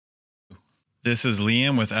This is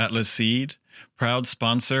Liam with Atlas Seed, proud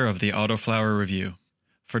sponsor of the Autoflower Review.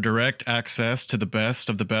 For direct access to the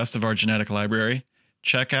best of our genetic library,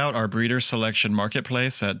 check out our breeder selection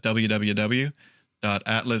marketplace at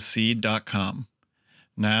www.atlasseed.com.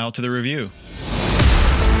 Now to the review.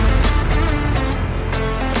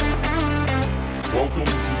 Welcome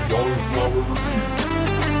to the Autoflower Review.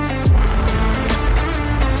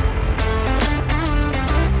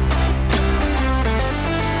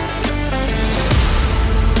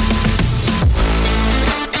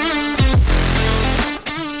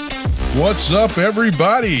 What's up,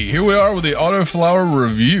 everybody? Here we are with the Autoflower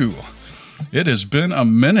Review. It has been a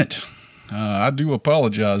minute. I do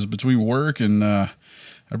apologize. Between work and our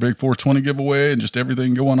big 420 giveaway and just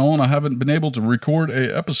everything going on, I haven't been able to record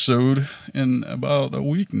a episode in about a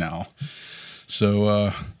week now.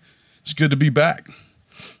 So it's good to be back.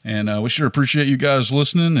 And we sure appreciate you guys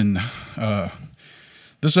listening. And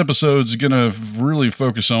this episode is going to really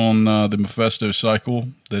focus on the Mephisto cycle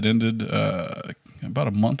that ended about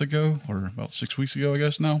a month ago, or about 6 weeks ago, I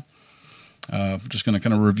guess now. I'm just going to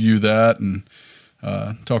kind of review that and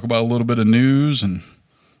talk about a little bit of news and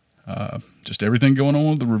just everything going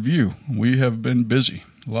on with the review. We have been busy.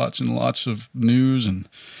 Lots and lots of news, and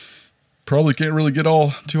probably can't really get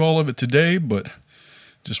to all of it today, but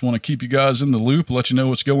just want to keep you guys in the loop, let you know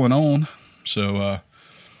what's going on. So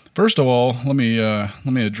first of all, let me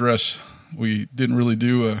address, we didn't really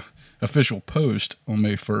do a official post on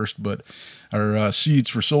May 1st, but our Seeds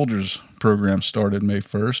for Soldiers program started May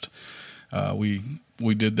 1st. We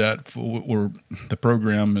did that the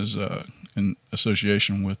program is in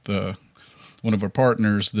association with one of our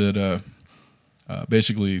partners that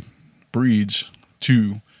basically breeds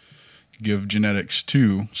to give genetics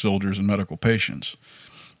to soldiers and medical patients.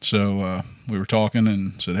 So we were talking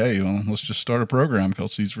and said, hey, let's just start a program called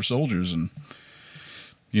Seeds for Soldiers and,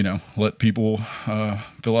 let people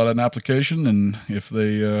fill out an application, and if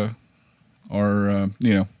they are,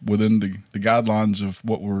 within the guidelines of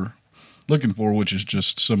what we're looking for, which is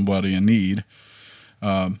just somebody in need,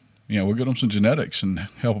 we'll get them some genetics and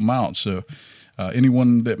help them out. So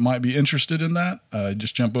anyone that might be interested in that,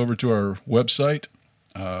 just jump over to our website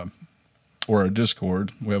or our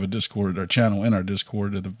Discord. We have a Discord, our channel in our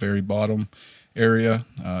Discord at the very bottom area.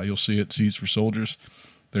 You'll see it, Seeds for Soldiers.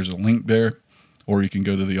 There's a link there, or you can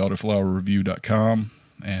go to the autoflowerreview.com,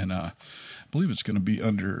 and I believe it's going to be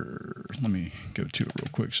under, let me go to it real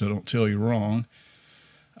quick so I don't tell you wrong.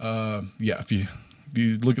 If you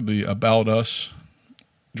look at the About Us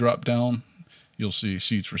drop down, you'll see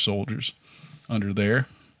Seeds for Soldiers under there.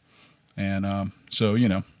 And so,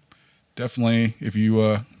 definitely if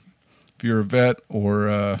you're a vet or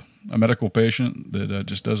a medical patient that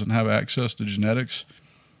just doesn't have access to genetics,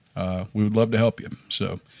 we would love to help you.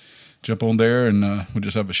 So jump on there, and we'll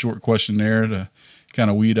just have a short questionnaire to kind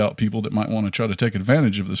of weed out people that might want to try to take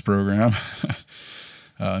advantage of this program.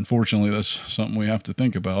 Unfortunately, that's something we have to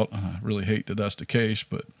think about. I really hate that that's the case,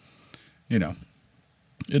 but,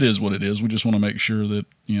 it is what it is. We just want to make sure that,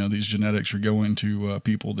 these genetics are going to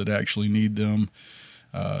people that actually need them,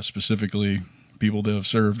 specifically people that have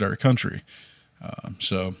served our country.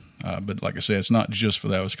 But like I say, it's not just for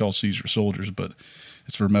that. It's called Seeds for Soldiers, but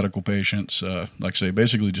it's for medical patients. Like I say,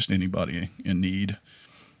 basically just anybody in need.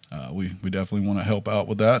 We definitely want to help out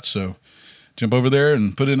with that. So jump over there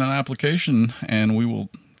and put in an application, and we will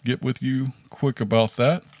get with you quick about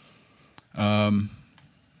that. One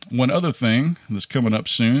other thing that's coming up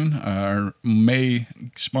soon, our May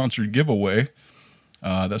sponsored giveaway.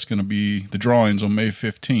 That's going to be the drawings on May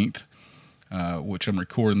 15th, which I'm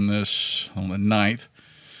recording this on the 9th.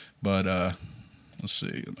 But let's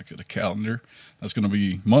see, look at the calendar. That's going to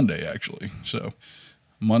be Monday, actually. So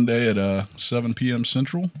Monday at 7 p.m.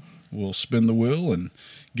 Central, we'll spin the wheel and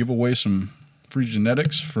give away some free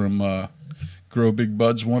genetics from Grow Big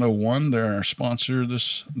Buds 101. They're our sponsor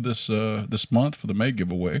this month for the May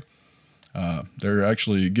giveaway. They're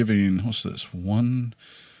actually giving, what's this,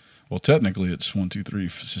 technically it's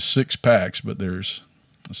 6 packs, but there's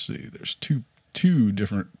two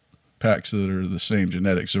different packs that are the same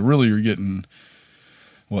genetics. So really you're getting,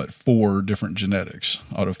 4 different genetics,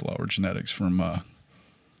 autoflower genetics from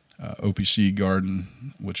OPC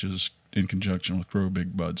Garden, which is in conjunction with Grow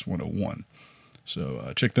Big Buds 101.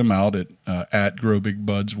 So check them out at Grow Big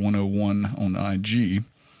Buds 101 on IG.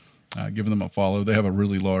 Give them a follow. They have a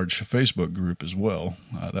really large Facebook group as well.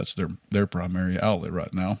 That's their primary outlet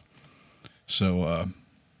right now. So,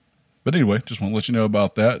 but anyway, just want to let you know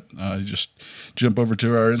about that. Just jump over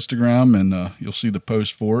to our Instagram, and you'll see the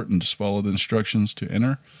post for it, and just follow the instructions to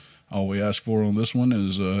enter. All we ask for on this one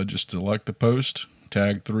is just to like the post,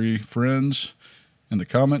 tag 3 friends, in the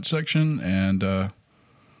comment section, and I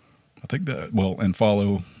think that, and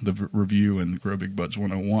follow the review and Grow Big Buds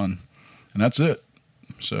 101, and that's it.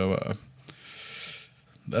 So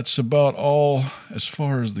that's about all as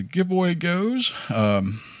far as the giveaway goes.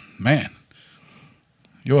 Man,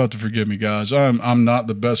 you'll have to forgive me, guys. I'm not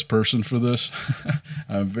the best person for this.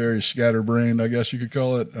 I'm very scatterbrained, I guess you could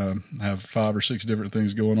call it. I have 5 or 6 different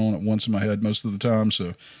things going on at once in my head most of the time,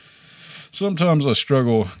 so sometimes I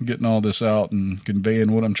struggle getting all this out and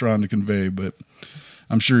conveying what I'm trying to convey, but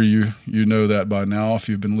I'm sure you know that by now if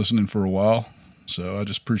you've been listening for a while. So I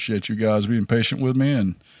just appreciate you guys being patient with me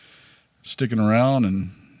and sticking around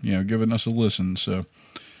and, giving us a listen. So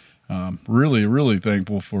really, really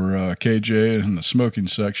thankful for KJ in the smoking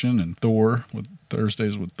section and Thor with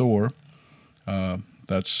Thursdays with Thor.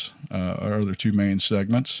 That's our other 2 main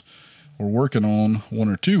segments. We're working on 1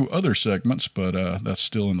 or 2 other segments, but that's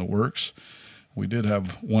still in the works. We did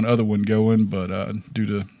have 1 other one going, but due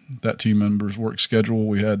to that team member's work schedule,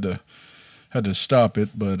 we had to stop it.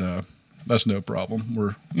 But that's no problem.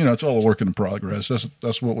 We're it's all a work in progress.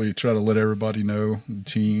 That's what we try to let everybody know, the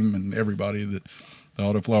team and everybody, that the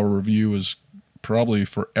Autoflower Review is probably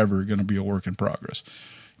forever going to be a work in progress,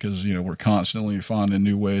 because we're constantly finding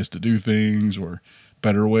new ways to do things or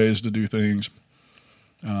better ways to do things.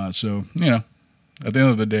 So at the end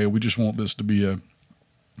of the day, we just want this to be a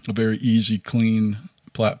very easy, clean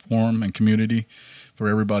platform and community for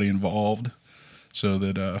everybody involved, so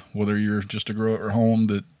that whether you're just a grower at home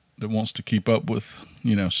that wants to keep up with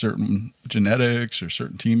certain genetics or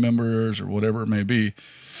certain team members or whatever it may be,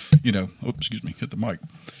 excuse me, hit the mic.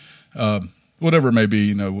 Whatever it may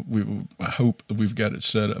be, I hope that we've got it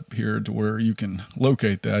set up here to where you can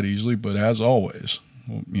locate that easily. But as always,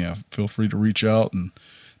 feel free to reach out and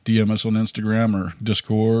DM us on Instagram or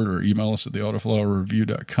Discord, or email us at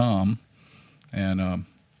theautoflowerreview.com. And,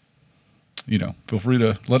 feel free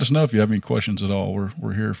to let us know if you have any questions at all.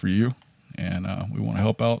 We're here for you, and we want to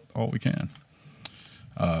help out all we can.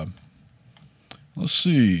 Let's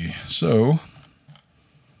see. So,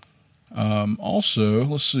 also,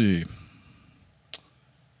 let's see.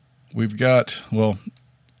 We've got,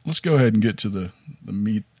 let's go ahead and get to the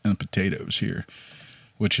meat and potatoes here,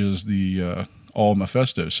 which is the all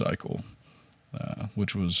Mephisto cycle,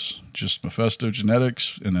 which was just Mephisto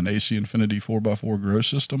genetics in an AC Infinity 4x4 grow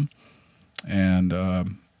system. And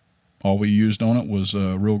all we used on it was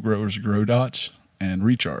Real Growers GrowDots and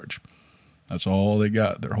Recharge. That's all they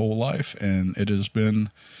got their whole life, and it has been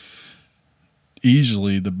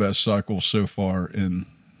easily the best cycle so far in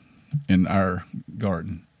our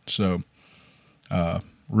garden. So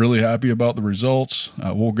really happy about the results.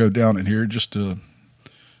 We'll go down in here just to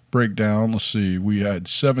break down. Let's see. We had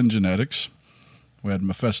 7 genetics. We had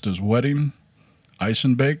Mephisto's Wedding, Ice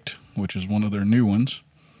and Baked, which is one of their new ones,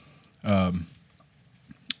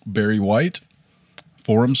 Berry White,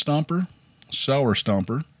 Forum Stomper, Sour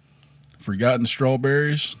Stomper, Forgotten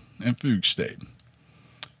Strawberries, and Fugue State.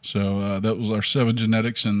 So that was our 7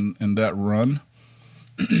 genetics in that run.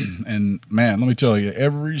 And man, let me tell you,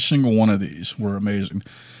 every single one of these were amazing.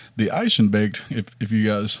 The Ice and Baked, if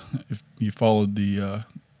you followed the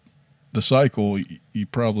cycle, you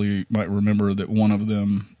probably might remember that one of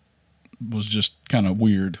them was just kind of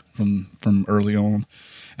weird from early on,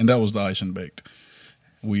 and that was the Ice and Baked.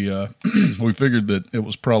 We we figured that it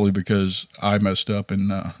was probably because I messed up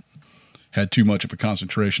and had too much of a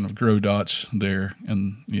concentration of GrowDots there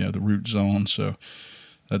in the root zone, so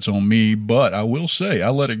that's on me. But I will say I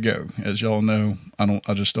let it go. As y'all know,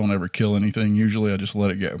 I just don't ever kill anything. Usually I just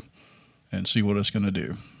let it go and see what it's going to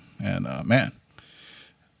do. And man,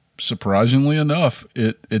 surprisingly enough,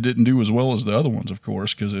 it didn't do as well as the other ones, of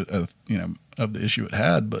course, because of the issue it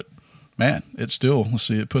had. But man, it still, let's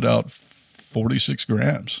see, it put out 46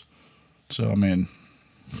 grams. So I mean,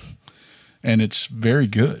 and it's very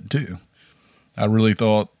good too. I really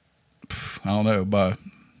thought, I don't know, by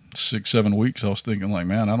 6-7 weeks, I was thinking like,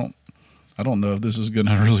 man, I don't know if this is going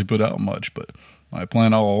to really put out much. But my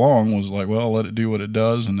plan all along was like, well, let it do what it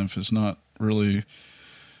does, and if it's not really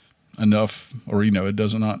enough, or it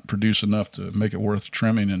does not produce enough to make it worth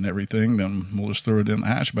trimming and everything, then we'll just throw it in the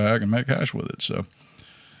hash bag and make hash with it. So,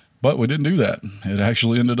 but we didn't do that. It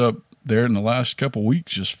actually ended up there in the last couple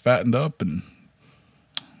weeks, just fattened up and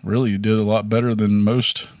really did a lot better than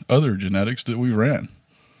most other genetics that we ran.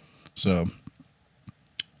 So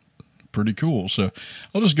pretty cool. So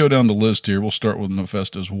I'll just go down the list here. We'll start with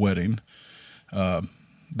Mephisto's Wedding.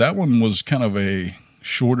 That one was kind of a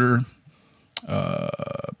shorter,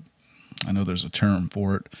 I know there's a term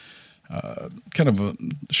for it, kind of a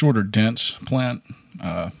shorter, dense plant,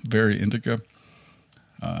 very indica.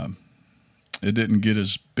 It didn't get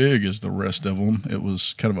as big as the rest of them. It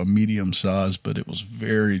was kind of a medium size, but it was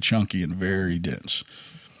very chunky and very dense.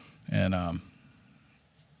 And and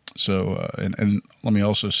let me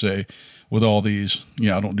also say, with all these,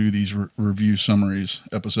 I don't do these review summaries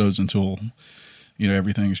episodes until,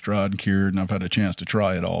 everything's dried and cured and I've had a chance to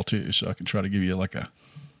try it all too. So I can try to give you like a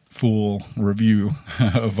full review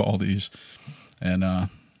of all these. And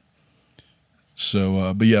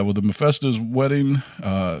but yeah, with the Mephisto's wedding,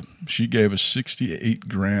 she gave us 68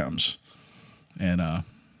 grams. And I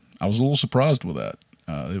was a little surprised with that.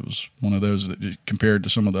 It was one of those that, compared to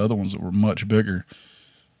some of the other ones that were much bigger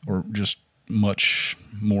or just much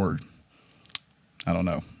more, I don't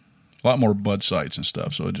know, a lot more bud sites and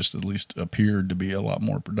stuff. So it just at least appeared to be a lot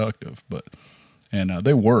more productive. And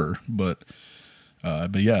they were, but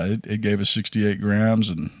yeah, it gave us 68 grams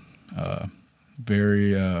and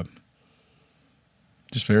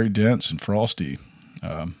just very dense and frosty.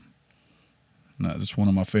 That's one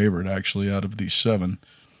of my favorite, actually, out of these 7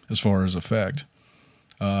 as far as effect.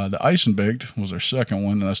 The Ice and Baked was our second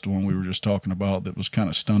one, and that's the one we were just talking about that was kind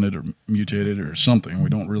of stunted or mutated or something. We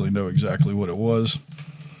don't really know exactly what it was.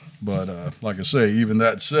 But like I say, even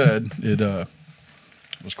that said, it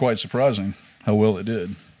was quite surprising how well it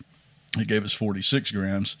did. It gave us 46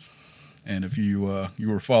 grams, and if you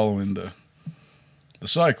were following the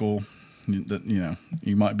cycle,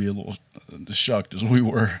 you might be a little as shocked as we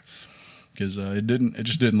were, because it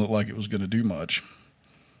just didn't look like it was going to do much.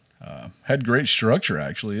 Had great structure,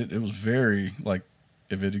 actually. It was very, like,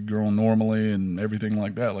 if it had grown normally and everything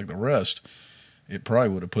like that, like the rest, it probably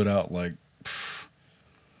would have put out, like,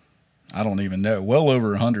 I don't even know, well over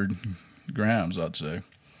 100 grams, I'd say.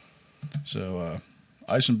 So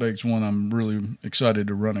Ice and Baked's one I'm really excited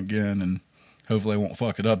to run again, and hopefully I won't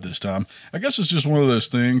fuck it up this time. I guess it's just one of those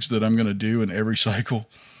things that I'm going to do in every cycle,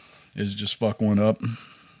 is just fuck one up.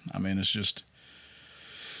 I mean, it's just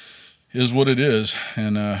is what it is.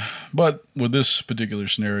 And but with this particular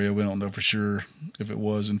scenario, we don't know for sure if it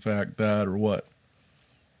was in fact that or what.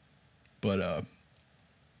 But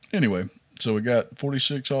anyway, so we got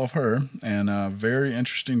 46 off her, and very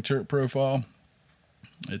interesting terp profile.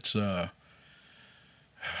 It's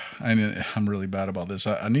I'm really bad about this.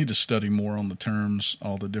 I need to study more on the terms,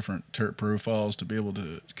 all the different terp profiles, to be able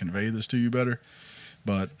to convey this to you better.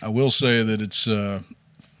 But I will say that it's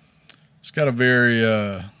got a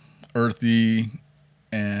very earthy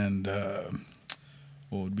and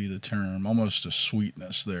what would be the term? Almost a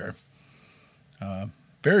sweetness there.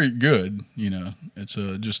 Very good, It's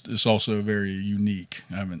it's also very unique.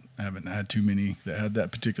 I haven't had too many that had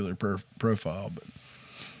that particular profile,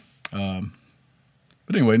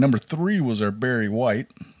 but anyway, number 3 was our Berry White.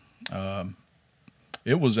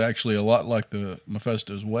 It was actually a lot like the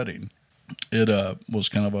Mephisto's wedding. It was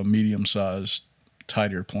kind of a medium-sized,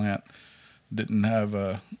 tighter plant. Didn't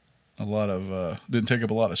have didn't take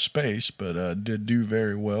up a lot of space, but did do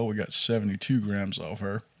very well. We got 72 grams off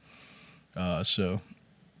her. So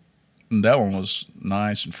that one was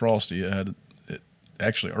nice and frosty. It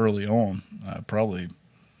actually early on, probably,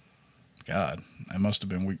 God, it must have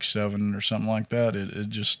been week 7 or something like that. It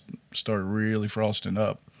just started really frosting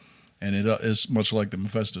up, and it is much like the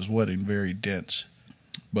Mephisto's wedding, very dense,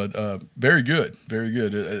 but very good, very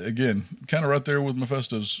good. Again, kind of right there with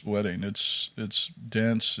Mephisto's wedding. It's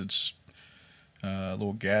dense. It's a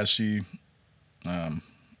little gassy, a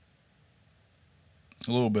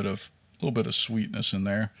little bit of sweetness in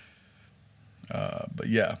there. But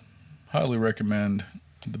yeah, highly recommend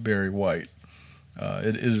the Berry White.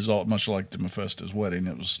 It is all much like the Mephisto's wedding.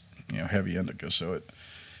 It was, heavy indica, so it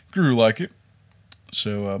grew like it.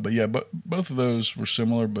 So, but yeah, both of those were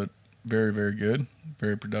similar, but very, very good,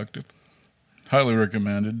 very productive. Highly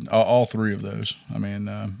recommended. All 3 of those. I mean,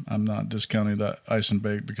 I'm not discounting that Ice and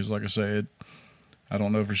Bake because, like I say, I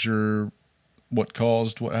don't know for sure what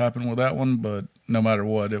caused what happened with that one, but no matter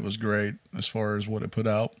what, it was great as far as what it put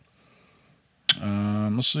out.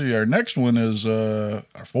 Let's see. Our next one is our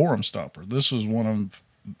Forum Stomper. This was one of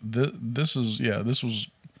this was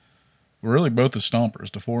really both the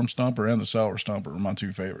Stompers, the Forum Stomper and the Sour Stomper, were my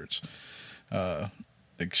 2 favorites.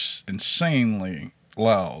 Insanely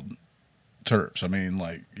loud terps. I mean,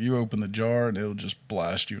 like, you open the jar and it'll just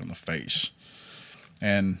blast you in the face,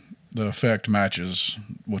 and the effect matches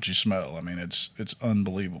what you smell. I mean, it's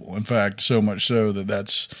unbelievable. In fact, so much so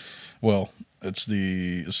that let's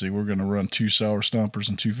see, we're going to run 2 Sour Stompers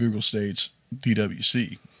and 2 Fugel States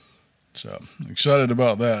DWC. So excited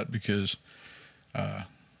about that because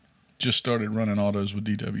just started running autos with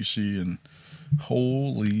DWC, and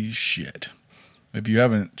holy shit. If you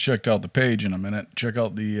haven't checked out the page in a minute, check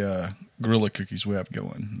out the Gorilla cookies we have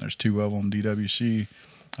going. There's 2 of them, DWC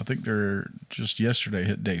I think they're just yesterday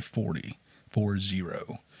hit day 40.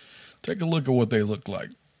 Take a look at what they look like.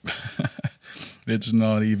 It's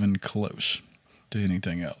not even close to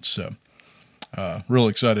anything else. So, real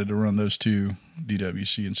excited to run those two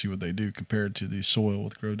DWC and see what they do compared to the soil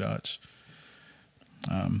with GrowDots.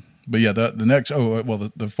 But yeah,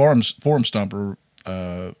 the Forum Stomper,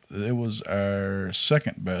 it was our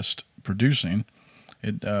second best producing.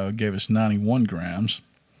 It gave us 91 grams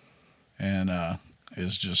and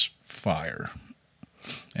is just fire.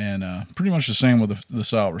 And pretty much the same with the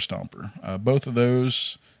Sour Stomper. Both of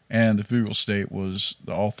those and the Fugal State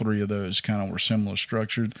all three of those kind of were similar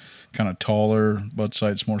structured, kind of taller, bud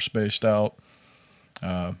sites more spaced out,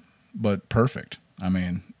 but perfect. I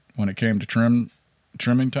mean, when it came to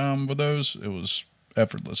trimming time with those, it was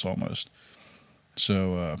effortless almost.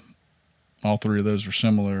 So all three of those are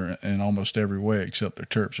similar in almost every way, except their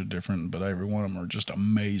terps are different, but every one of them are just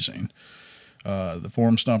amazing. The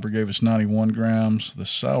Forum Stomper gave us 91 grams. The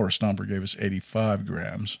Sour Stomper gave us 85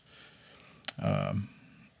 grams.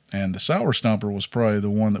 And the Sour Stomper was probably the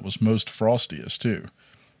one that was most frostiest too.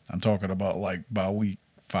 I'm talking about like by week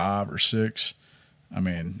 5 or 6. I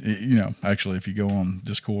mean, actually if you go on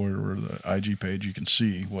Discord or the IG page, you can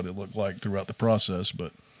see what it looked like throughout the process,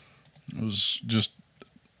 but it was just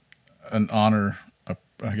an honor,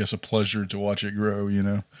 I guess a pleasure to watch it grow,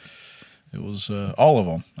 It was all of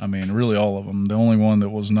them. I mean, really all of them. The only one that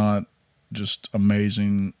was not just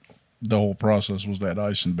amazing the whole process was that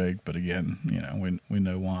ice and bake, but again, we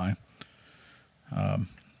know why.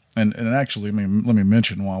 And actually, I mean, let me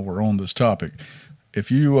mention while we're on this topic, if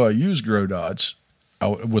you use GrowDots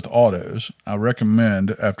with autos, I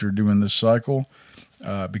recommend after doing this cycle,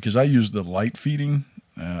 because I use the light feeding.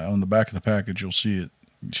 On the back of the package, you'll see it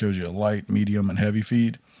shows you a light, medium, and heavy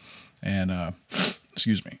feed. And I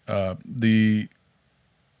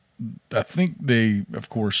think they, of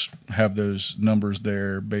course, have those numbers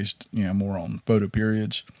there based, more on photo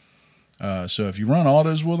periods. So if you run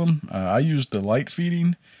autos with them, I used the light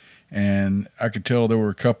feeding, and I could tell there were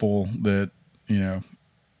a couple that,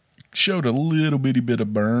 showed a little bitty bit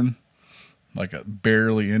of burn, like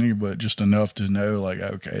barely any, but just enough to know, like,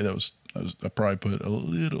 okay, I probably put a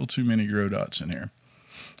little too many GrowDots in here.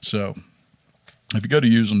 So if you go to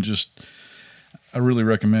use them, I really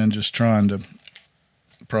recommend just trying to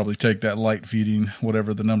probably take that light feeding,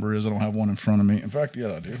 whatever the number is. I don't have one in front of me. In fact,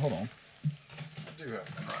 yeah, I do. Hold on. I do have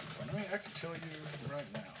one right in front of me. I can tell you right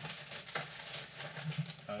now.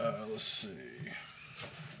 Let's see.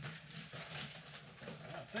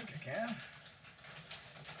 I think I can.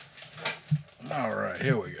 All right,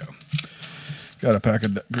 here we go. Got a pack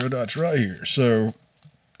of GrowDots right here. So,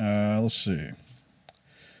 let's see.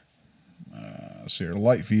 Our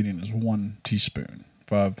light feeding is 1 teaspoon,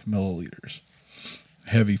 5 milliliters.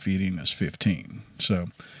 Heavy feeding is 15. So,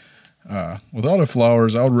 with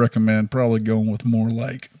autoflowers, I would recommend probably going with more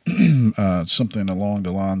like something along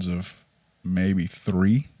the lines of maybe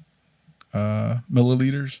 3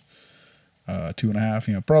 milliliters,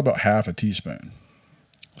 2.5. Probably about half a teaspoon,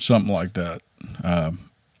 something like that.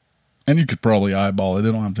 And you could probably eyeball it.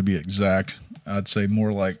 It don't have to be exact. I'd say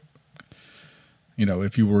more like,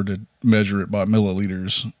 if you were to measure it by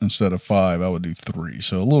milliliters instead of 5, I would do 3.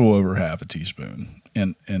 So a little over half a teaspoon.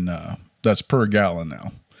 And that's per gallon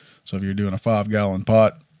now. So if you're doing a 5-gallon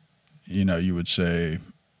pot, you would say,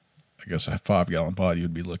 I guess a 5-gallon pot,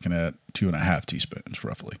 you'd be looking at 2.5 teaspoons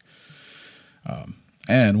roughly.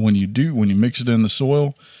 And when you mix it in the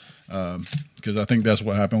soil, because I think that's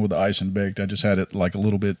what happened with the ice and baked. I just had it like a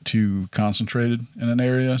little bit too concentrated in an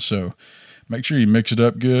area. So make sure you mix it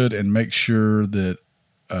up good and make sure that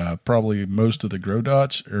probably most of the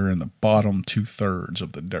GrowDots are in the bottom 2/3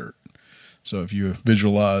 of the dirt. So if you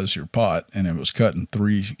visualize your pot and it was cut in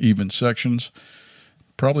 3 even sections,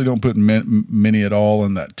 probably don't put many at all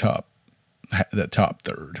in that top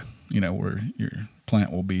third, where your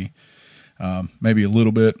plant will be. Maybe a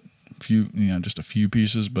little bit, just a few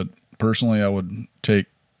pieces. But personally, I would take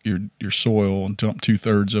your soil and dump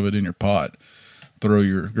 2/3 of it in your pot. Throw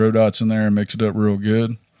your GrowDots in there and mix it up real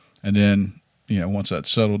good. And then, once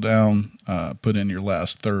that's settled down, put in your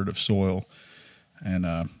last third of soil.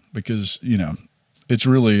 And because, it's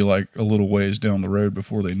really like a little ways down the road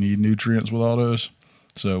before they need nutrients with autos.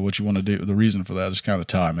 So what you want to do, the reason for that is kind of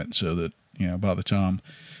time it so that,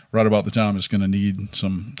 right about the time it's going to need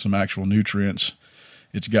some actual nutrients,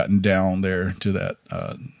 it's gotten down there to that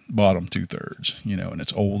bottom 2/3, and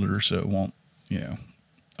it's older, so it won't,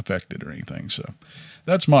 affect it or anything. So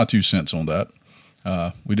that's my 2 cents on that.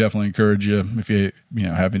 We definitely encourage you, if you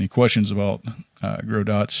have any questions about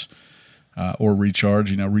GrowDots or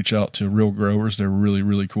recharge, reach out to Real Growers. They're really,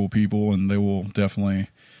 really cool people, and they will definitely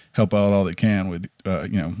help out all they can with,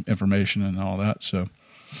 information and all that. So,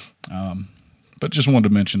 but just wanted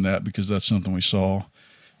to mention that because that's something we saw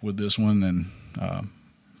with this one. And,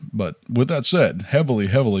 but with that said,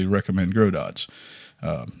 heavily recommend GrowDots.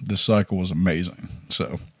 This cycle was amazing.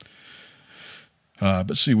 So,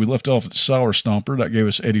 but see, we left off at Sour Stomper. That gave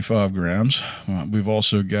us 85 grams. We've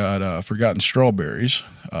also got Forgotten Strawberries.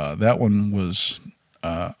 That one was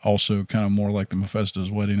also kind of more like the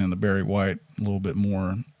Mephisto's Wedding and the Berry White, a little bit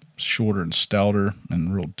more shorter and stouter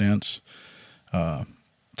and real dense.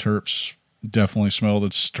 Terps, definitely smelled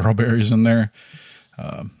its strawberries in there.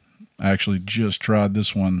 I actually just tried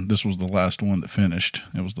this one. This was the last one that finished.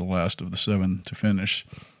 It was the last of the 7 to finish.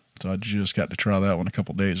 So I just got to try that one a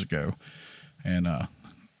couple days ago and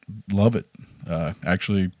love it.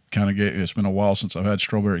 Actually kind of it's been a while since I've had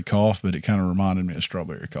strawberry cough, but it kind of reminded me of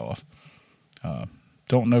strawberry cough.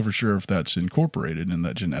 Don't know for sure if that's incorporated in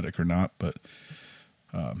that genetic or not, but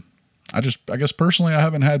I guess personally I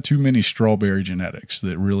haven't had too many strawberry genetics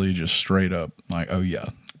that really just straight up like, oh yeah,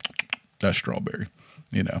 that's strawberry.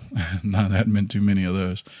 Not hadn't been too many of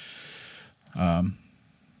those.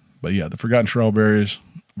 But yeah, the Forgotten Strawberries,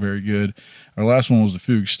 very good. Our last one was the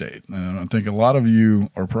Fugue State. And I think a lot of you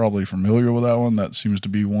are probably familiar with that one. That seems to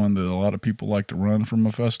be one that a lot of people like to run from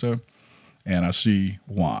Mephisto. And I see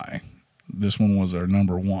why. This one was our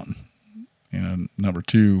number 1. Number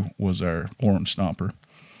 2 was our Forum Stomper.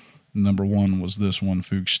 Number 1 was this one,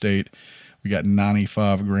 Fugue State. We got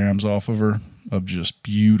 95 grams off of her of just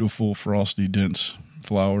beautiful, frosty, dense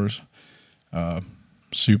flowers.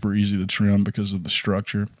 Super easy to trim because of the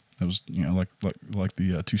structure. It was, like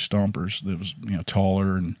the 2 Stompers. That was,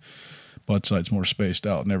 taller and bud sides more spaced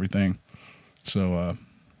out and everything. So,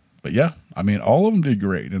 but yeah, I mean, all of them did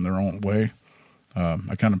great in their own way.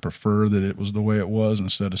 I kind of prefer that it was the way it was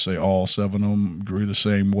instead of say all 7 of them grew the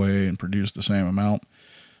same way and produced the same amount.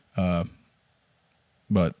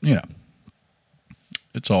 But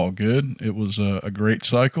it's all good. It was a great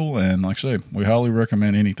cycle, and like I say, we highly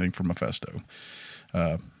recommend anything from Mephisto.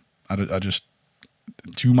 I just,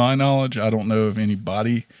 to my knowledge, I don't know of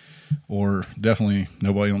anybody, or definitely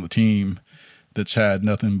nobody on the team, that's had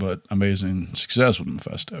nothing but amazing success with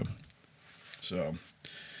Mephisto. So,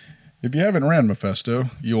 if you haven't ran Mephisto,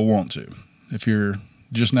 you'll want to. If you're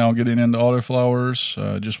just now getting into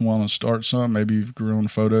autoflowers, just want to start some, maybe you've grown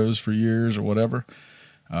photos for years or whatever,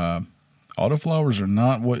 autoflowers are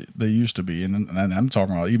not what they used to be. And I'm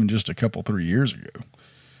talking about even just a couple, 3 years ago.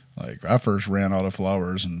 Like, I first ran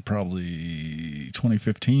autoflowers in probably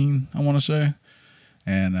 2015, I want to say.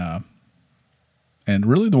 And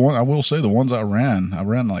really the ones I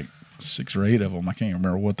ran like 6 or 8 of them. I can't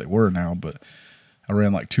remember what they were now, but I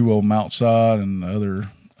ran like 2 of them outside and the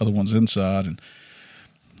other ones inside. And,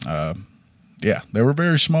 they were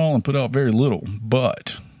very small and put out very little,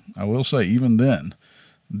 but I will say even then,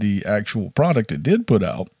 the actual product it did put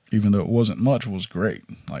out, even though it wasn't much, was great,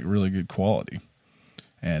 like really good quality.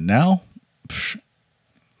 And now,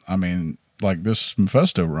 like this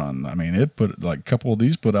Mephisto run, it put like a couple of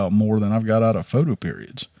these put out more than I've got out of photo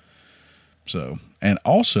periods. So, and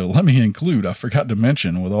also let me include, I forgot to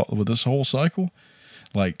mention with this whole cycle,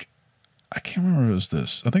 like, I can't remember if it was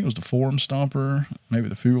this. I think it was the Forum Stomper, maybe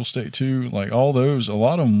the Fugal State too. Like all those, a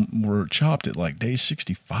lot of them were chopped at like day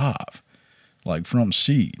 65, like from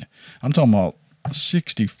seed. I'm talking about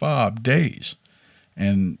 65 days.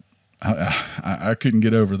 And I couldn't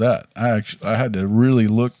get over that. I had to really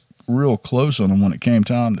look real close on them when it came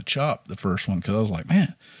time to chop the first one. Cause I was like,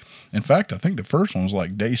 man, in fact, I think the first one was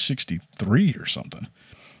like day 63 or something.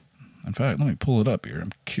 In fact, let me pull it up here.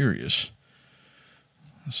 I'm curious.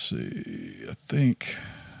 Let's see. I think.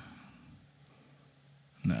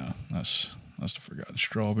 No, that's the Forgotten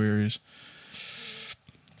Strawberries.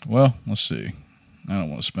 Well, let's see. I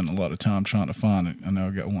don't want to spend a lot of time trying to find it. I know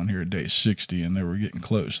I got one here at day 60, and they were getting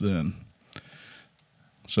close then.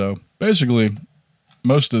 So basically,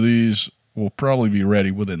 most of these will probably be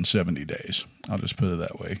ready within 70 days. I'll just put it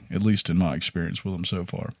that way, at least in my experience with them so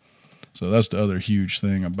far. So that's the other huge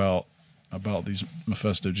thing about these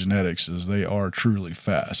Mephisto genetics is they are truly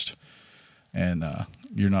fast, and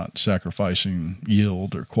you're not sacrificing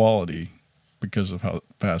yield or quality because of how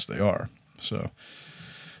fast they are. So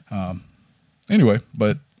anyway,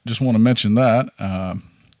 but just want to mention that. I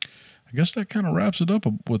guess that kind of wraps it up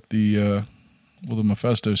with the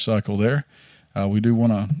Mephisto cycle there. We do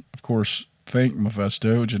want to, of course, thank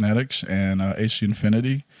Mephisto Genetics and AC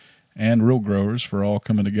Infinity and Real Growers for all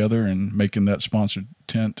coming together and making that sponsored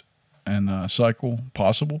tent and cycle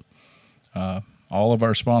possible. All of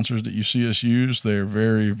our sponsors that you see us use, they're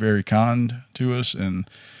very, very kind to us and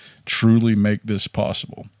truly make this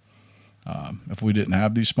possible. If we didn't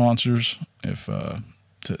have these sponsors,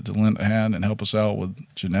 to lend a hand and help us out with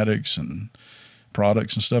genetics and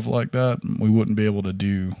products and stuff like that, we wouldn't be able to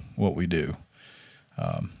do what we do.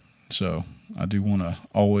 So I do want to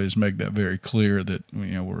always make that very clear that,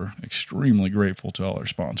 we're extremely grateful to all our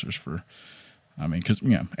sponsors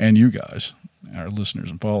and you guys, our listeners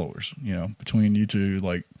and followers, between you two,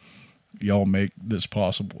 like, y'all make this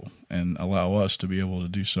possible and allow us to be able to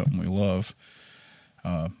do something we love,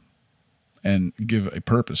 and give a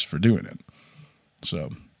purpose for doing it.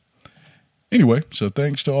 So anyway,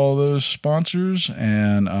 thanks to all those sponsors.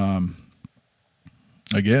 And,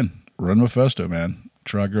 again, run Mephisto, man.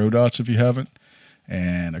 Try GrowDots if you haven't.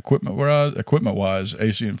 And equipment-wise,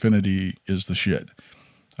 AC Infinity is the shit.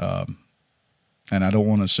 And I don't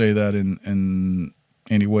want to say that in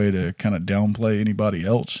any way to kind of downplay anybody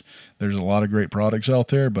else. There's a lot of great products out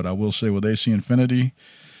there, but I will say with AC Infinity,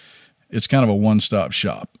 it's kind of a one-stop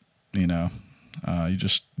shop, You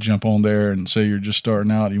just jump on there and say you're just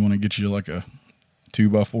starting out. You want to get you like a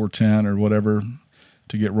 2x410 or whatever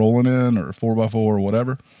to get rolling in, or a 4x4 or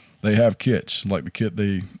whatever. They have kits, like the kit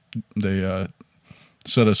they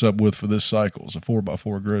set us up with for this cycle is a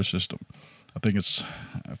 4x4 grow system. I think it's,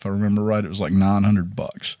 if I remember right, it was like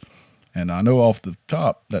 $900. And I know off the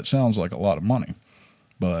top that sounds like a lot of money,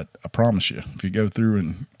 but I promise you, if you go through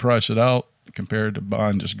and price it out compared to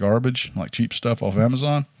buying just garbage, like cheap stuff off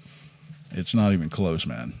Amazon, it's not even close,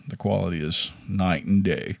 man. The quality is night and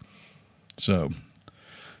day. So,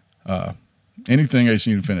 anything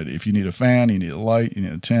AC Infinity. If you need a fan, you need a light, you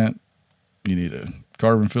need a tent, you need a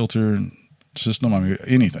carbon filter system,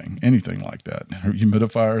 anything like that.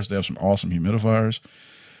 Humidifiers, they have some awesome humidifiers.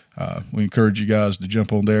 We encourage you guys to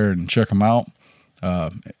jump on there and check them out.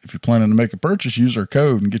 If you're planning to make a purchase, use our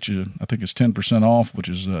code and get you, I think it's 10% off, which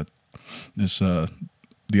is the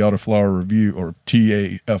Autoflower Review, or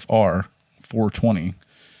TAFR 420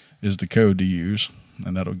 is the code to use,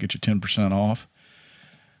 and that'll get you 10% off.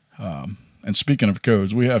 And speaking of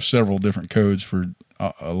codes, we have several different codes for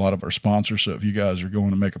a lot of our sponsors. So if you guys are going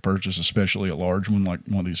to make a purchase, especially a large one like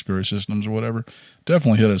one of these grow systems or whatever,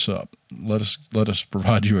 definitely hit us up. Let us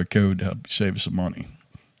provide you a code to help you save some money.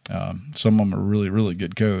 Some of them are really, really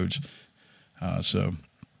good codes. But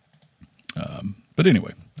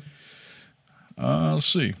anyway, let's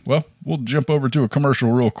see. Well, we'll jump over to a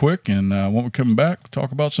commercial real quick, and when we come back,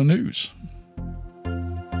 talk about some news.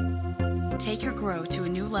 Take your grow to a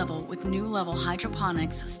new level with New Level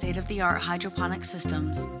Hydroponics state-of-the-art hydroponic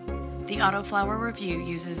systems. The Autoflower Review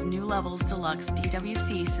uses New Level's deluxe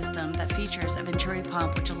DWC system that features a Venturi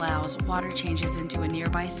pump which allows water changes into a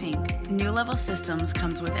nearby sink. New Level Systems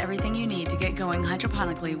comes with everything you need to get going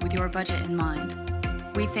hydroponically with your budget in mind.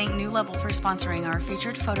 We thank New Level for sponsoring our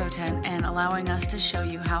featured photo tent and allowing us to show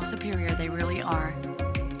you how superior they really are.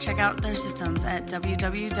 Check out their systems at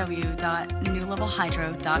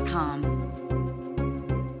www.newlevelhydro.com.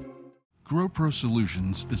 GrowPro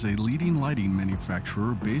Solutions is a leading lighting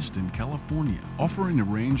manufacturer based in California, offering a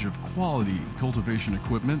range of quality cultivation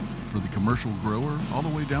equipment for the commercial grower all the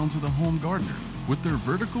way down to the home gardener. With their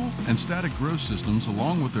vertical and static grow systems,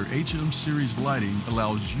 along with their HM series lighting,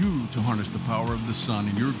 allows you to harness the power of the sun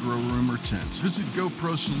in your grow room or tent. Visit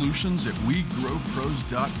GoPro Solutions at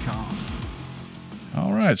WeGrowPros.com.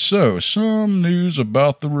 All right, so some news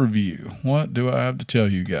about the review. What do I have to tell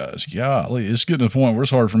you guys? Golly, it's getting to the point where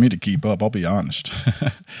it's hard for me to keep up, I'll be honest.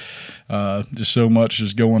 Just so much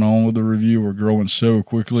is going on with the review. We're growing so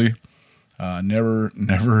quickly. Never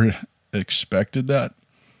expected that.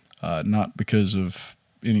 Not because of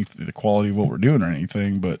the quality of what we're doing or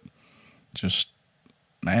anything, but just,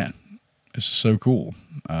 man, this is so cool.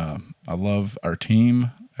 I love our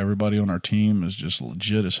team. Everybody on our team is just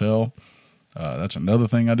legit as hell. That's another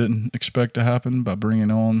thing I didn't expect to happen by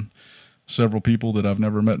bringing on several people that I've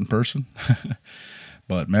never met in person.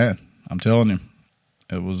 But man, I'm telling you,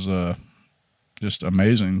 it was just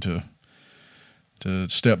amazing to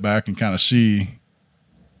step back and kind of see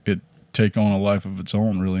it take on a life of its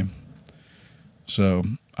own, really. So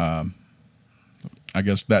I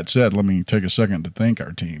guess that said, let me take a second to thank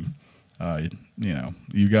our team.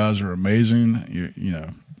 You guys are amazing. You know,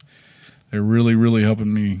 they're really, really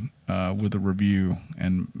helping me with the review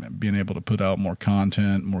and being able to put out more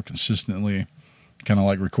content more consistently, kind of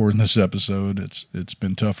like recording this episode. It's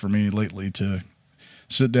been tough for me lately to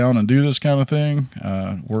sit down and do this kind of thing.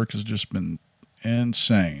 Work has just been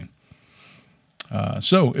insane.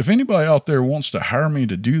 So if anybody out there wants to hire me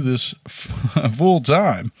to do this full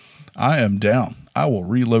time, I am down. I will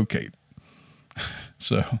relocate.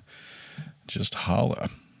 So just holla.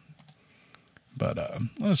 But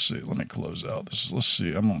let's see. Let me close out this. Let's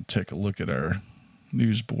see. I'm going to take a look at our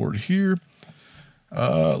news board here.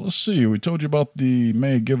 Let's see. We told you about the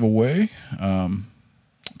May giveaway.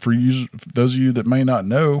 For those of you that may not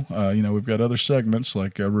know, we've got other segments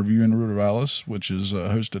like Reviewing Rudavalis, which is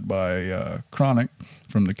hosted by Chronic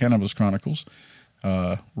from the Cannabis Chronicles.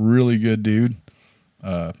 Really good dude.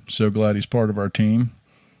 So glad he's part of our team.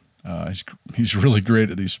 He's really great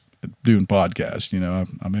at doing podcasts.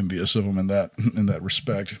 I'm envious of him in that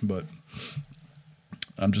respect, but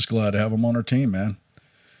I'm just glad to have him on our team, man.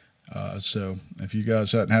 So if you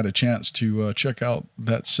guys hadn't had a chance to check out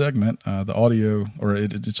that segment, the audio, or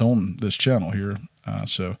it's on this channel here.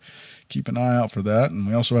 So keep an eye out for that. And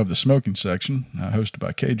we also have the smoking section hosted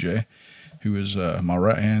by KJ, who is my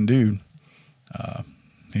right-hand dude.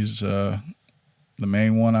 He's the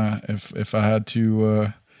main one. If I had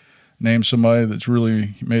to name somebody that's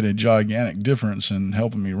really made a gigantic difference in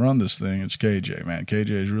helping me run this thing, it's KJ, man. KJ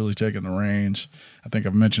is really taking the reins. I think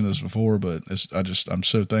I've mentioned this before, but I'm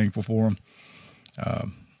so thankful for him.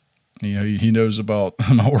 He knows about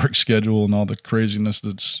my work schedule and all the craziness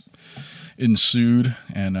that's ensued,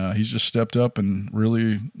 and he's just stepped up and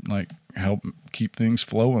really helped keep things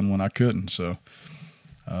flowing when I couldn't. So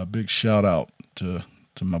big shout out to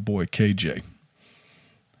my boy KJ.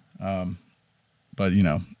 But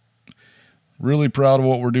really proud of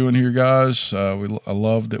what we're doing here, guys. I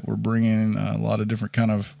love that we're bringing a lot of different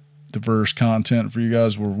kind of diverse content for you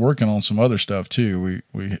guys. We're working on some other stuff too.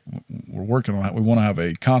 We're working on that. We want to have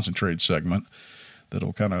a concentrate segment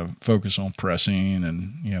that'll kind of focus on pressing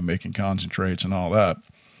and making concentrates and all that,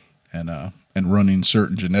 and running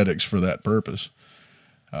certain genetics for that purpose.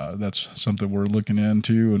 That's something we're looking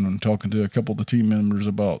into, and I'm talking to a couple of the team members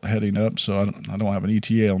about heading up. So I don't have an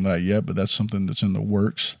ETA on that yet, but that's something that's in the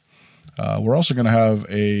works. We're also going to have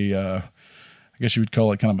I guess you would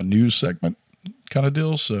call it kind of a news segment kind of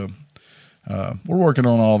deal. So we're working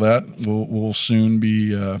on all that. We'll soon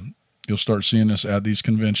be, you'll start seeing us at these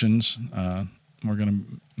conventions. We're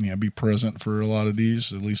going to be present for a lot of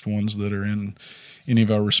these, at least ones that are in any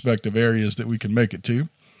of our respective areas that we can make it to.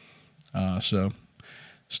 So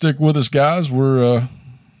stick with us, guys. We're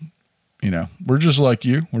just like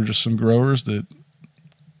you. We're just some growers that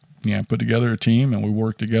put together a team and we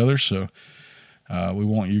work together. So we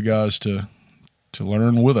want you guys to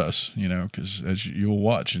learn with us, because as you'll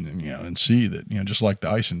watch and see that, just like the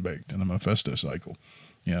ice and baked in the Mephisto cycle,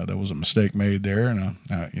 there was a mistake made there. And,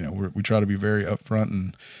 we try to be very upfront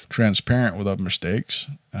and transparent with our mistakes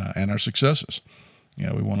and our successes.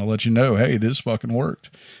 We want to let you know, hey, this fucking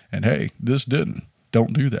worked. And hey, this didn't.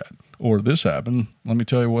 Don't do that. Or this happened. Let me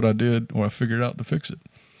tell you what I did or I figured out to fix it.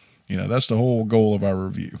 That's the whole goal of our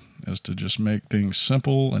review, is to just make things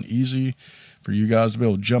simple and easy for you guys to be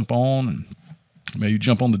able to jump on, and maybe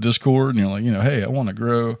jump on the Discord and you're like, hey, I want to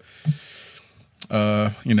grow,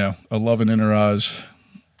 a Love and Inner Eyes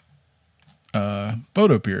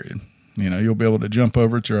photo period. You'll be able to jump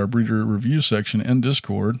over to our breeder review section in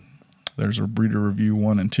Discord. There's our breeder review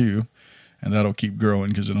 1 and 2, and that'll keep growing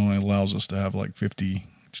because it only allows us to have 50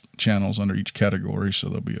 channels under each category. So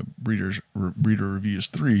there'll be a breeder reviews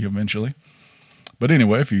 3 eventually. But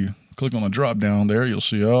anyway, if you click on the drop down there, you'll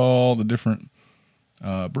see all the different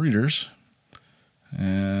breeders.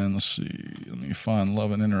 And let's see, let me find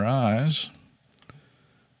Love and Inner Eyes.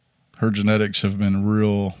 Her genetics have been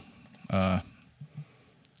real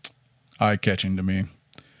eye-catching to me.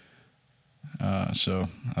 So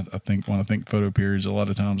I think when I think photo periods, a lot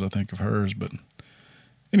of times I think of hers. But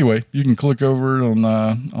anyway, you can click over on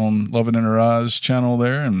Love and Inner Eyes channel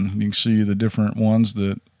there, and you can see the different ones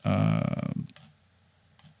that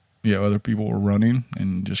other people were running,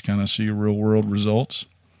 and just kind of see real world results.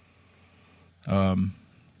 But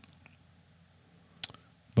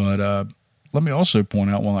let me also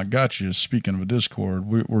point out, while I got you, speaking of a Discord,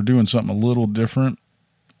 we're doing something a little different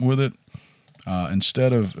with it.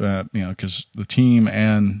 Instead of, because the team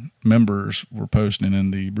and members were posting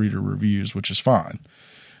in the breeder reviews, which is fine.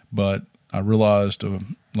 But I realized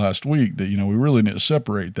last week that, we really need to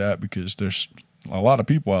separate that, because there's a lot of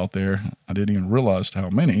people out there. I didn't even realize how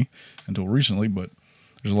many until recently, but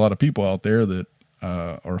there's a lot of people out there that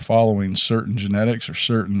are following certain genetics or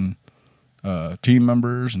certain team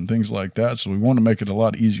members and things like that. So we want to make it a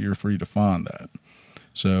lot easier for you to find that.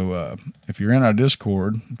 So if you're in our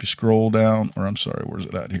Discord, if you scroll down, or I'm sorry, where's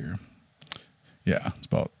it at here? Yeah, it's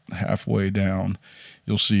about halfway down.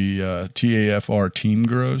 You'll see TAFR Team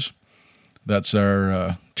Grows. That's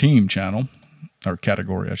our team channel, or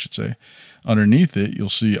category, I should say. Underneath it, you'll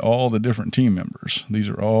see all the different team members. These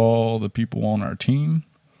are all the people on our team.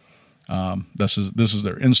 This is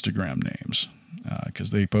their Instagram names, because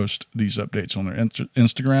they post these updates on their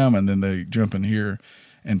Instagram, and then they jump in here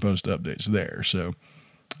and post updates there. So,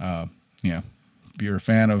 if you're a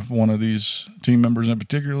fan of one of these team members in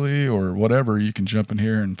particularly or whatever, you can jump in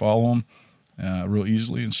here and follow them real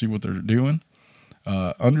easily and see what they're doing.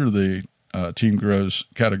 Under the Team Grows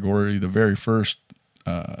category, the very first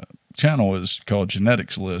channel is called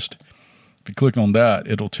Genetics List. If you click on that,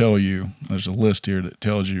 it'll tell you, there's a list here that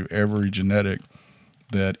tells you every genetic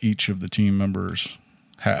that each of the team members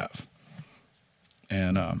have.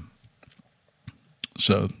 And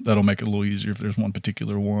so that'll make it a little easier if there's one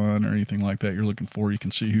particular one or anything like that you're looking for. You can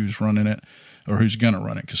see who's running it or who's going to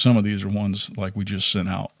run it, because some of these are ones like we just sent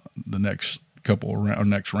out the next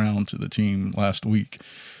round to the team last week.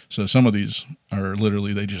 So some of these are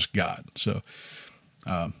literally they just got. So,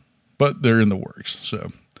 but they're in the works.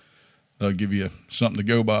 So they'll give you something to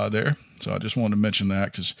go by there. So I just wanted to mention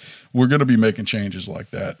that because we're going to be making changes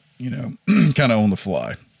like that, kind of on the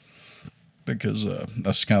fly, because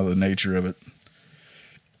that's kind of the nature of it.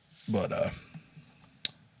 But,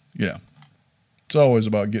 it's always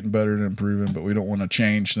about getting better and improving, but we don't want to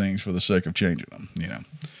change things for the sake of changing them,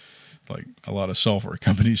 like a lot of software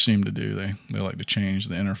companies seem to do. They like to change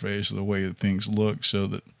the interface or the way that things look so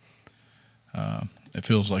that it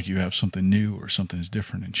feels like you have something new or something's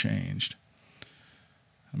different and changed.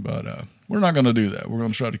 But we're not going to do that. We're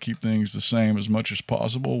going to try to keep things the same as much as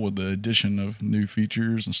possible with the addition of new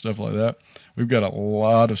features and stuff like that. We've got a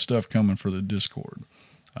lot of stuff coming for the Discord.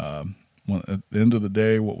 At the end of the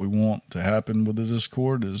day, what we want to happen with the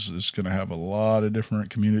Discord is it's going to have a lot of different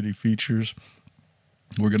community features.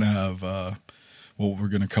 We're going to have what we're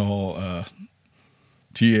going to call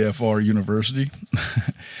TAFR University,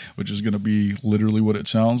 which is going to be literally what it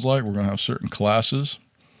sounds like. We're going to have certain classes.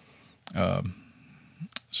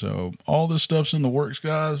 So all this stuff's in the works,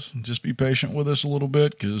 guys. Just be patient with us a little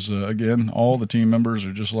bit because, again, all the team members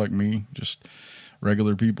are just like me, just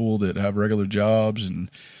regular people that have regular jobs. And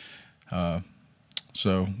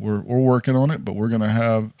so we're working on it, but we're going to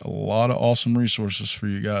have a lot of awesome resources for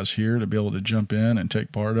you guys here to be able to jump in and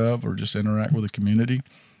take part of or just interact with the community.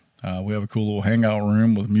 We have a cool little hangout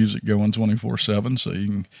room with music going 24/7, so you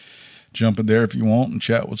can jump in there if you want and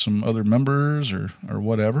chat with some other members or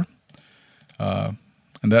whatever.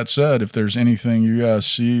 And that said, if there's anything you guys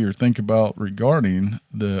see or think about regarding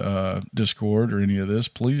the Discord or any of this,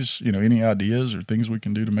 please, any ideas or things we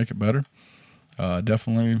can do to make it better,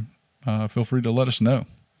 definitely feel free to let us know.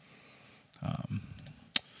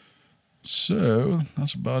 So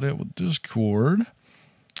that's about it with Discord.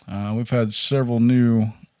 We've had several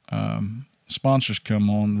new sponsors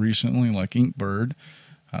come on recently, like Inkbird.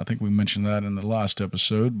 I think we mentioned that in the last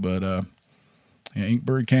episode, but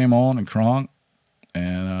Inkbird came on, and Kronk,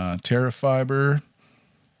 and TerraFiber,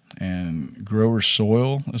 and Grower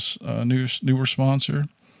Soil is a newer sponsor.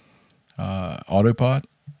 Autopot,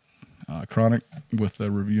 Chronic with the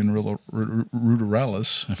Review and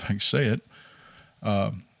Ruderalis, if I can say it.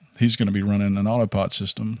 He's going to be running an Autopot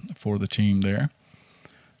system for the team there.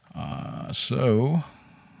 So,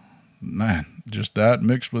 man, just that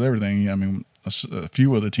mixed with everything. I mean, a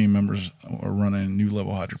few of the team members are running New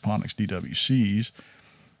Level Hydroponics DWCs.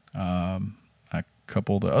 A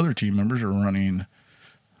couple of the other team members are running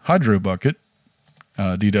Hydro Bucket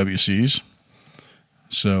DWCs.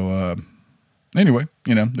 So, anyway,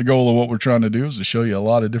 the goal of what we're trying to do is to show you a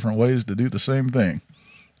lot of different ways to do the same thing.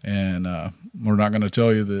 And we're not going to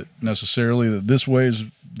tell you that necessarily that this way is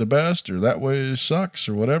the best or that way sucks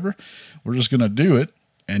or whatever. We're just going to do it,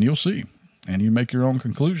 and you'll see, and you make your own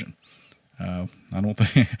conclusion. I don't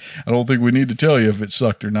think we need to tell you if it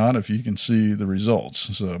sucked or not if you can see the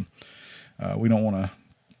results. So we don't want to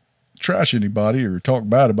trash anybody or talk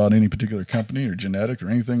bad about any particular company or genetic or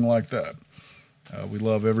anything like that. We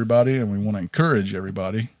love everybody, and we want to encourage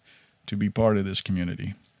everybody to be part of this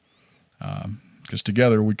community. Because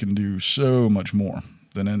together we can do so much more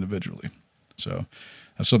than individually. So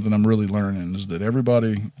that's something I'm really learning, is that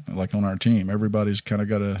everybody, like on our team, everybody's kind of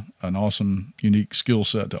got an awesome, unique skill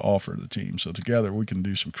set to offer the team. So together we can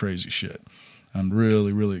do some crazy shit. I'm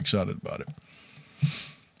really, really excited about it.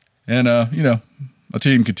 And, a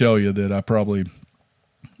team could tell you that I probably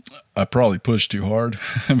push too hard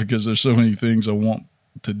because there's so many things I want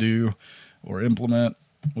to do or implement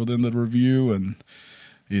within the review. And,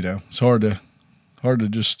 it's hard to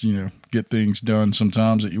just, get things done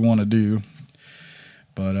sometimes that you want to do.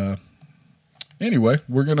 But anyway,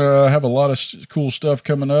 we're going to have a lot of cool stuff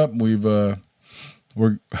coming up. We're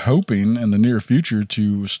hoping in the near future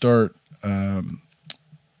to start, I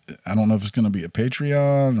don't know if it's going to be a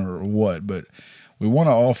Patreon or what, but we want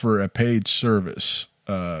to offer a paid service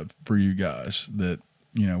for you guys that,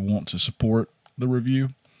 want to support the review.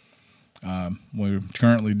 We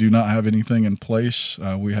currently do not have anything in place.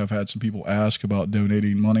 We have had some people ask about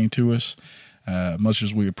donating money to us. Much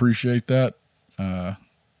as we appreciate that,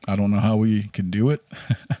 I don't know how we can do it.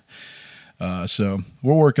 So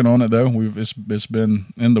we're working on it though. It's been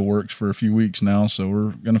in the works for a few weeks now. So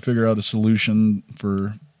we're going to figure out a solution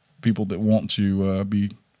for people that want to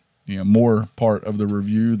be, more part of the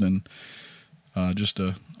review than just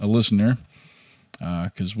a listener,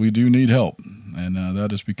 because we do need help, and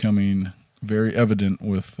that is becoming very evident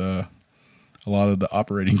with a lot of the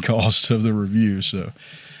operating costs of the review. So.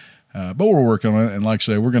 But we're working on it, and like I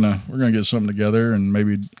say, we're gonna get something together, and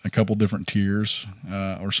maybe a couple different tiers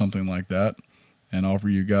or something like that, and offer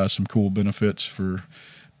you guys some cool benefits for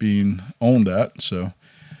being on that. So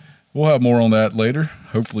we'll have more on that later,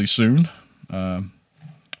 hopefully soon.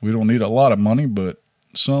 We don't need a lot of money, but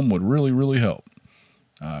some would really, really help,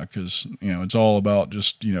 because it's all about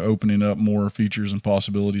just opening up more features and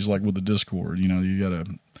possibilities, like with the Discord. You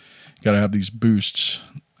gotta have these boosts.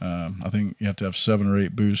 I think you have to have 7 or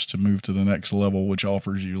 8 boosts to move to the next level, which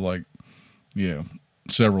offers you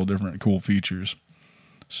several different cool features.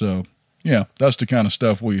 So yeah, that's the kind of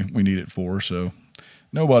stuff we need it for. So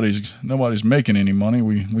nobody's making any money.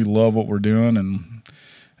 We love what we're doing, and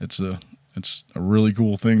it's a really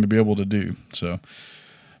cool thing to be able to do. So,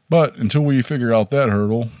 but until we figure out that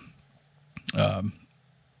hurdle,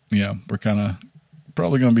 we're kind of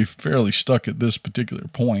probably going to be fairly stuck at this particular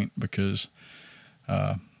point, because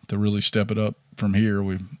to really step it up from here,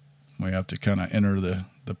 we have to kind of enter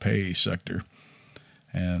the pay sector,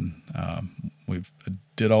 and we've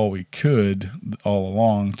did all we could all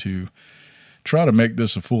along to try to make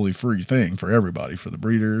this a fully free thing for everybody, for the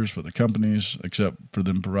breeders, for the companies, except for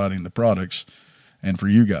them providing the products, and for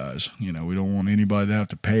you guys. We don't want anybody to have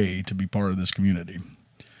to pay to be part of this community,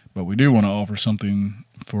 but we do want to offer something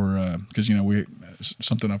for because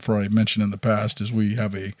something I've probably mentioned in the past is we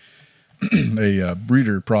have a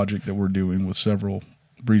breeder project that we're doing with several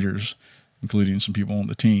breeders, including some people on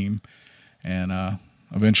the team. And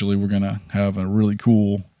eventually we're going to have a really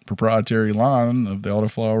cool proprietary line of the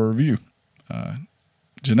Autoflower Review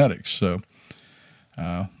genetics. So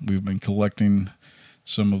we've been collecting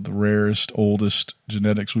some of the rarest, oldest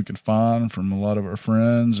genetics we could find from a lot of our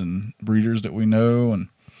friends and breeders that we know.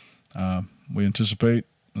 And we anticipate,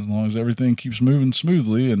 as long as everything keeps moving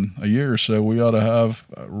smoothly, in a year or so, we ought to have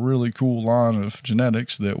a really cool line of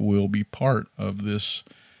genetics that will be part of this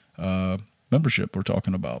membership we're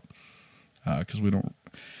talking about. Because we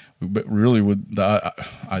really would,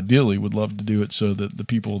 ideally would love to do it so that the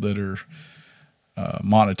people that are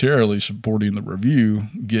monetarily supporting the review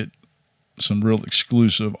get some real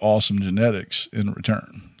exclusive, awesome genetics in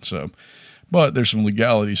return. So, but there's some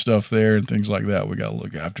legality stuff there and things like that we got to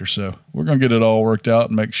look after. So we're going to get it all worked out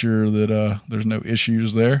and make sure that there's no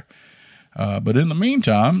issues there. But in the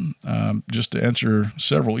meantime, just to answer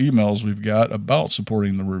several emails we've got about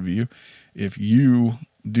supporting the review, if you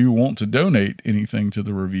do want to donate anything to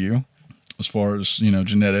the review, as far as,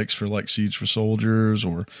 genetics for like Seeds for Soldiers,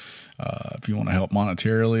 or if you want to help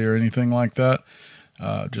monetarily or anything like that,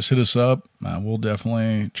 just hit us up. We'll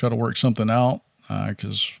definitely try to work something out,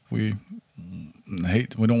 because we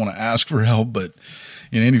don't want to ask for help, but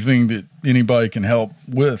anything that anybody can help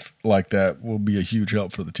with like that will be a huge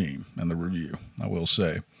help for the team and the review, I will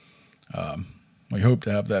say. We hope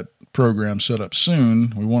to have that program set up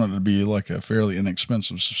soon. We want it to be like a fairly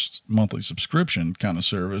inexpensive monthly subscription kind of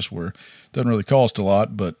service where it doesn't really cost a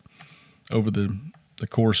lot, but over the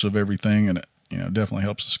course of everything, and it definitely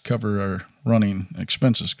helps us cover our running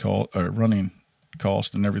expenses, running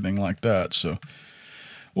cost and everything like that. So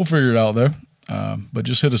we'll figure it out though. But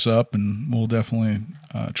just hit us up, and we'll definitely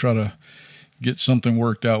try to get something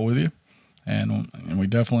worked out with you. And we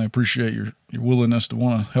definitely appreciate your willingness to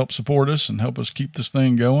want to help support us and help us keep this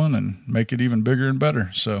thing going and make it even bigger and better.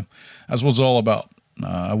 So that's what it's all about.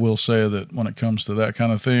 I will say that when it comes to that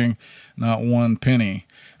kind of thing, not one penny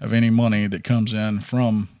of any money that comes in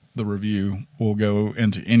from the review will go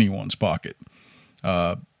into anyone's pocket.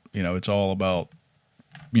 It's all about,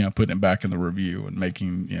 putting it back in the review and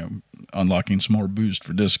making, unlocking some more boost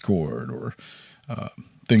for Discord or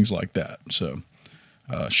things like that. So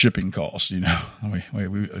shipping costs, we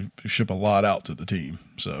ship a lot out to the team.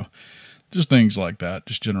 So just things like that,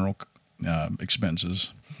 just general expenses.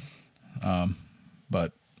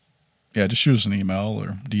 But yeah, just shoot us an email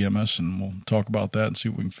or DM us, and we'll talk about that and see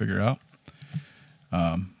what we can figure out.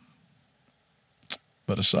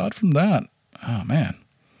 But aside from that, oh man,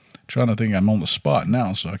 trying to think, I'm on the spot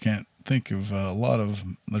now, so I can't think of a lot of,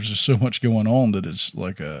 there's just so much going on that it's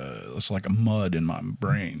like a mud in my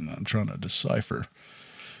brain I'm trying to decipher.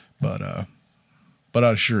 But But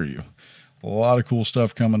I assure you, a lot of cool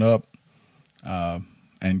stuff coming up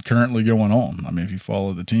and currently going on. I mean, if you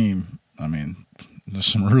follow the team, I mean, there's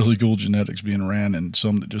some really cool genetics being ran and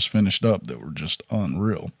some that just finished up that were just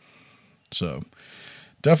unreal. So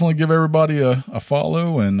definitely give everybody a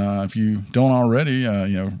follow. And if you don't already,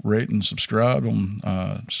 rate and subscribe on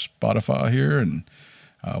Spotify here and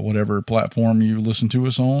whatever platform you listen to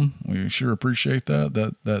us on. We sure appreciate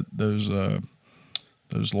that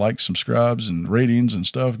those likes, subscribes, and ratings and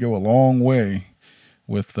stuff go a long way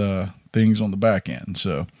with things on the back end.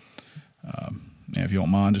 So if you don't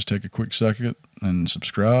mind, just take a quick second and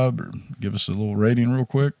subscribe or give us a little rating real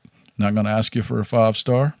quick. Not going to ask you for a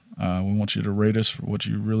 5-star. We want you to rate us for what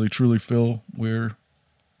you really, truly feel we're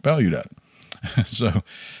valued at. So,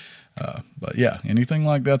 but yeah, anything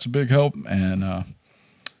like that's a big help. And like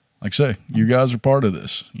I say, you guys are part of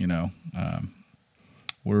this.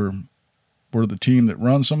 We're the team that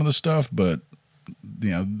runs some of the stuff, but the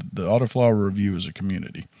Autoflower Review is a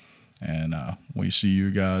community, and we see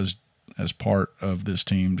you guys as part of this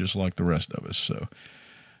team, just like the rest of us. So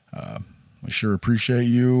we sure appreciate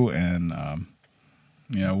you, and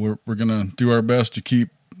we're gonna do our best to keep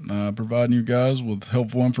providing you guys with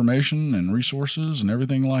helpful information and resources and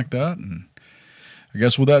everything like that. And I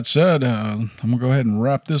guess with that said, I'm gonna go ahead and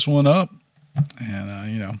wrap this one up.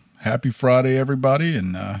 And happy Friday, everybody,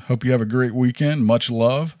 and hope you have a great weekend. Much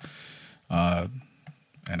love.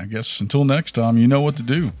 And I guess until next time, you know what to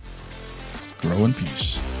do. Grow in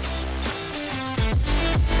peace.